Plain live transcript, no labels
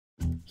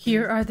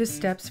Here are the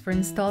steps for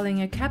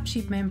installing a cap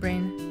sheet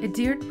membrane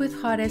adhered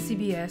with hot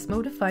SEBS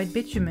modified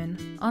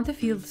bitumen on the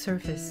field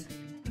surface.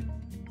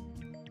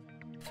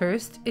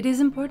 First, it is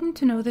important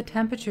to know the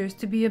temperatures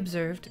to be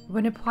observed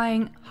when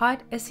applying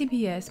hot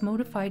SEBS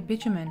modified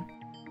bitumen.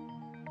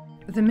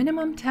 The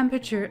minimum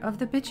temperature of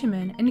the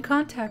bitumen in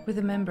contact with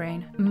the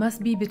membrane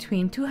must be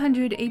between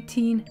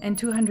 218 and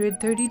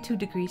 232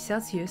 degrees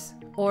Celsius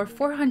or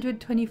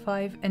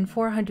 425 and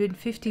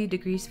 450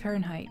 degrees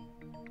Fahrenheit.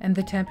 And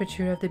the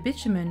temperature of the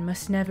bitumen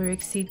must never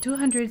exceed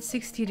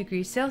 260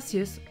 degrees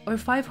Celsius or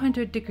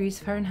 500 degrees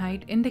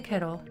Fahrenheit in the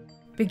kettle.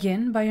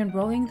 Begin by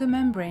unrolling the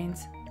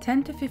membranes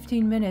 10 to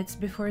 15 minutes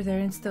before their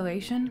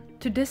installation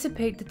to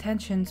dissipate the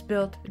tensions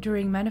built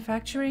during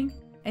manufacturing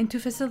and to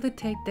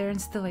facilitate their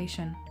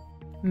installation.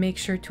 Make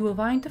sure to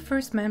align the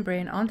first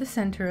membrane on the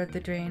center of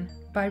the drain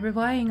by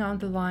relying on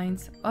the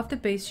lines of the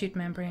base sheet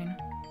membrane.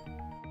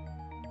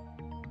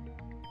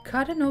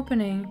 Cut an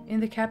opening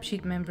in the cap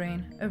sheet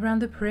membrane around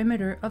the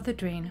perimeter of the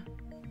drain.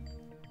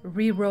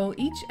 Re-roll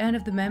each end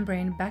of the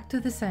membrane back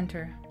to the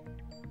center.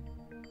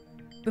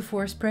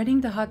 Before spreading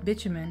the hot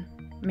bitumen,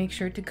 make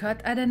sure to cut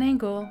at an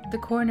angle the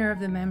corner of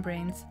the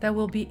membranes that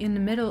will be in the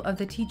middle of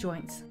the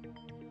T-joints.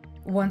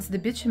 Once the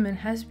bitumen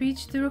has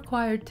reached the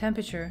required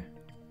temperature,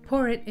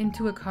 pour it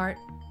into a cart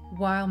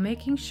while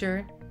making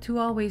sure to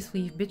always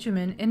leave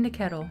bitumen in the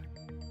kettle.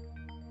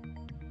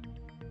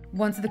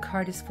 Once the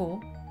cart is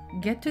full,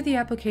 get to the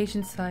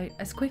application site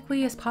as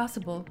quickly as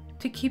possible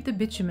to keep the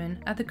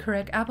bitumen at the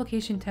correct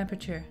application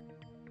temperature.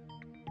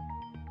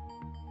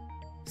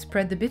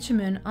 Spread the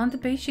bitumen on the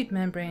base sheet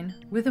membrane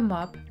with a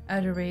mop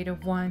at a rate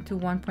of 1 to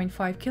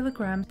 1.5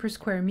 kilograms per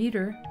square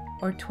meter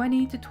or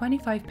 20 to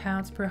 25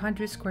 pounds per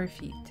 100 square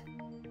feet.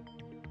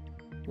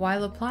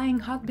 While applying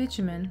hot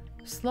bitumen,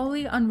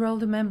 slowly unroll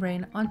the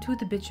membrane onto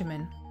the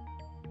bitumen.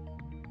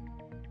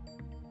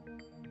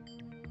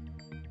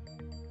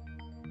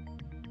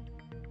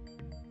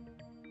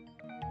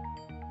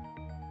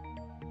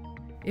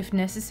 If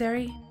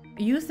necessary,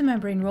 use the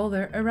membrane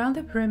roller around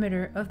the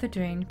perimeter of the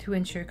drain to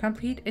ensure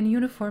complete and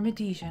uniform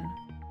adhesion.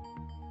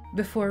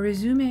 Before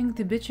resuming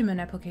the bitumen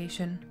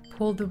application,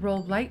 pull the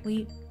roll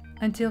lightly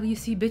until you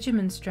see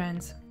bitumen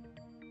strands.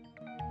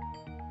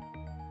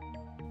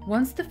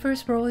 Once the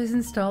first roll is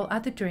installed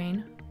at the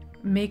drain,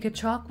 make a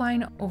chalk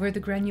line over the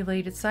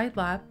granulated side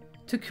lap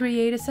to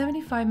create a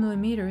 75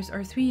 mm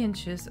or 3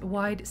 inches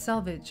wide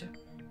selvage.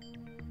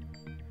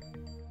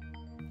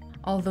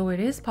 Although it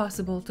is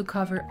possible to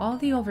cover all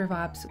the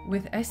overlaps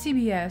with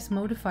SEBS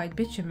modified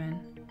bitumen,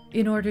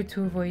 in order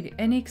to avoid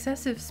any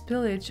excessive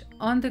spillage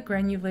on the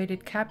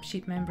granulated cap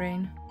sheet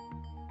membrane,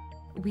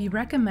 we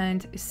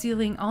recommend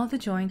sealing all the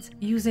joints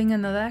using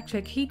an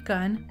electric heat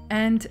gun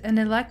and an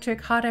electric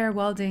hot air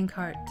welding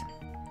cart.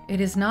 It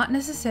is not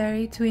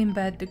necessary to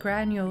embed the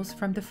granules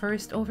from the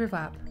first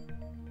overlap.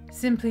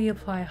 Simply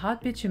apply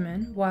hot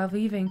bitumen while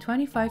leaving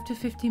 25 to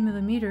 50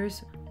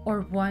 mm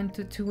or 1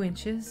 to 2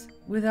 inches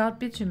without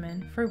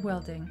bitumen for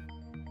welding.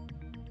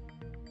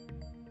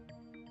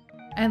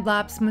 End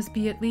laps must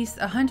be at least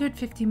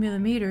 150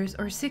 mm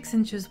or 6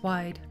 inches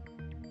wide.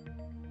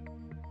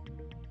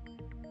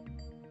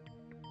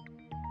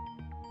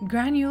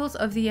 Granules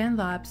of the end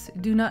laps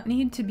do not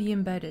need to be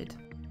embedded.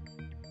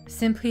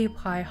 Simply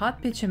apply hot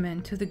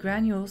bitumen to the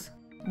granules,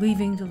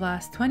 leaving the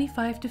last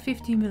 25 to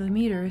 50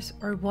 mm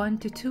or 1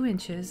 to 2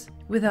 inches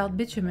without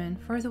bitumen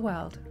for the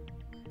weld.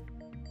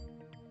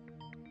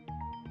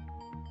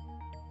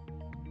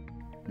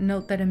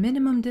 Note that a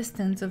minimum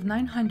distance of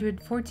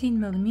 914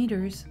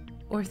 mm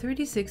or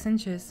 36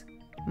 inches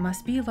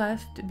must be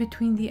left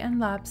between the end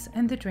laps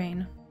and the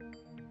drain.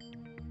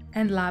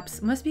 End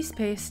laps must be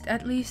spaced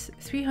at least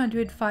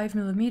 305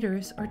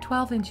 mm or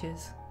 12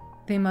 inches.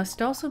 They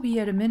must also be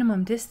at a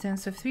minimum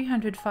distance of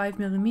 305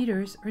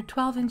 mm or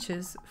 12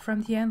 inches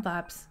from the end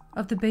laps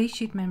of the base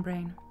sheet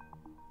membrane.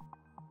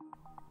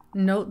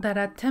 Note that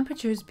at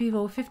temperatures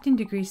below 15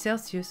 degrees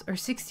Celsius or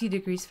 60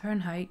 degrees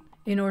Fahrenheit,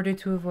 in order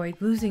to avoid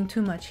losing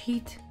too much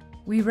heat,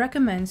 we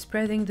recommend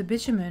spreading the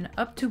bitumen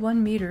up to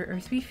 1 meter or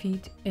 3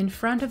 feet in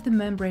front of the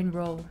membrane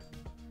roll.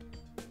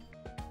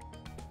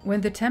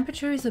 When the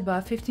temperature is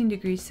above 15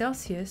 degrees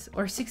Celsius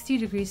or 60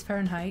 degrees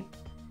Fahrenheit,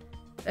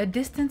 a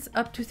distance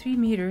up to 3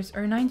 meters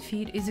or 9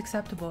 feet is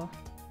acceptable.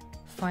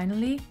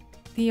 Finally,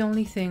 the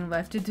only thing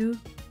left to do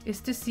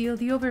is to seal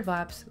the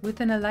overlaps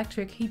with an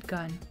electric heat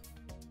gun.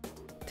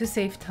 To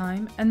save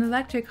time, an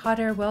electric hot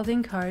air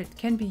welding cart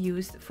can be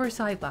used for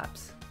side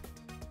laps.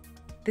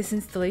 This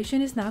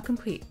installation is now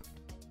complete.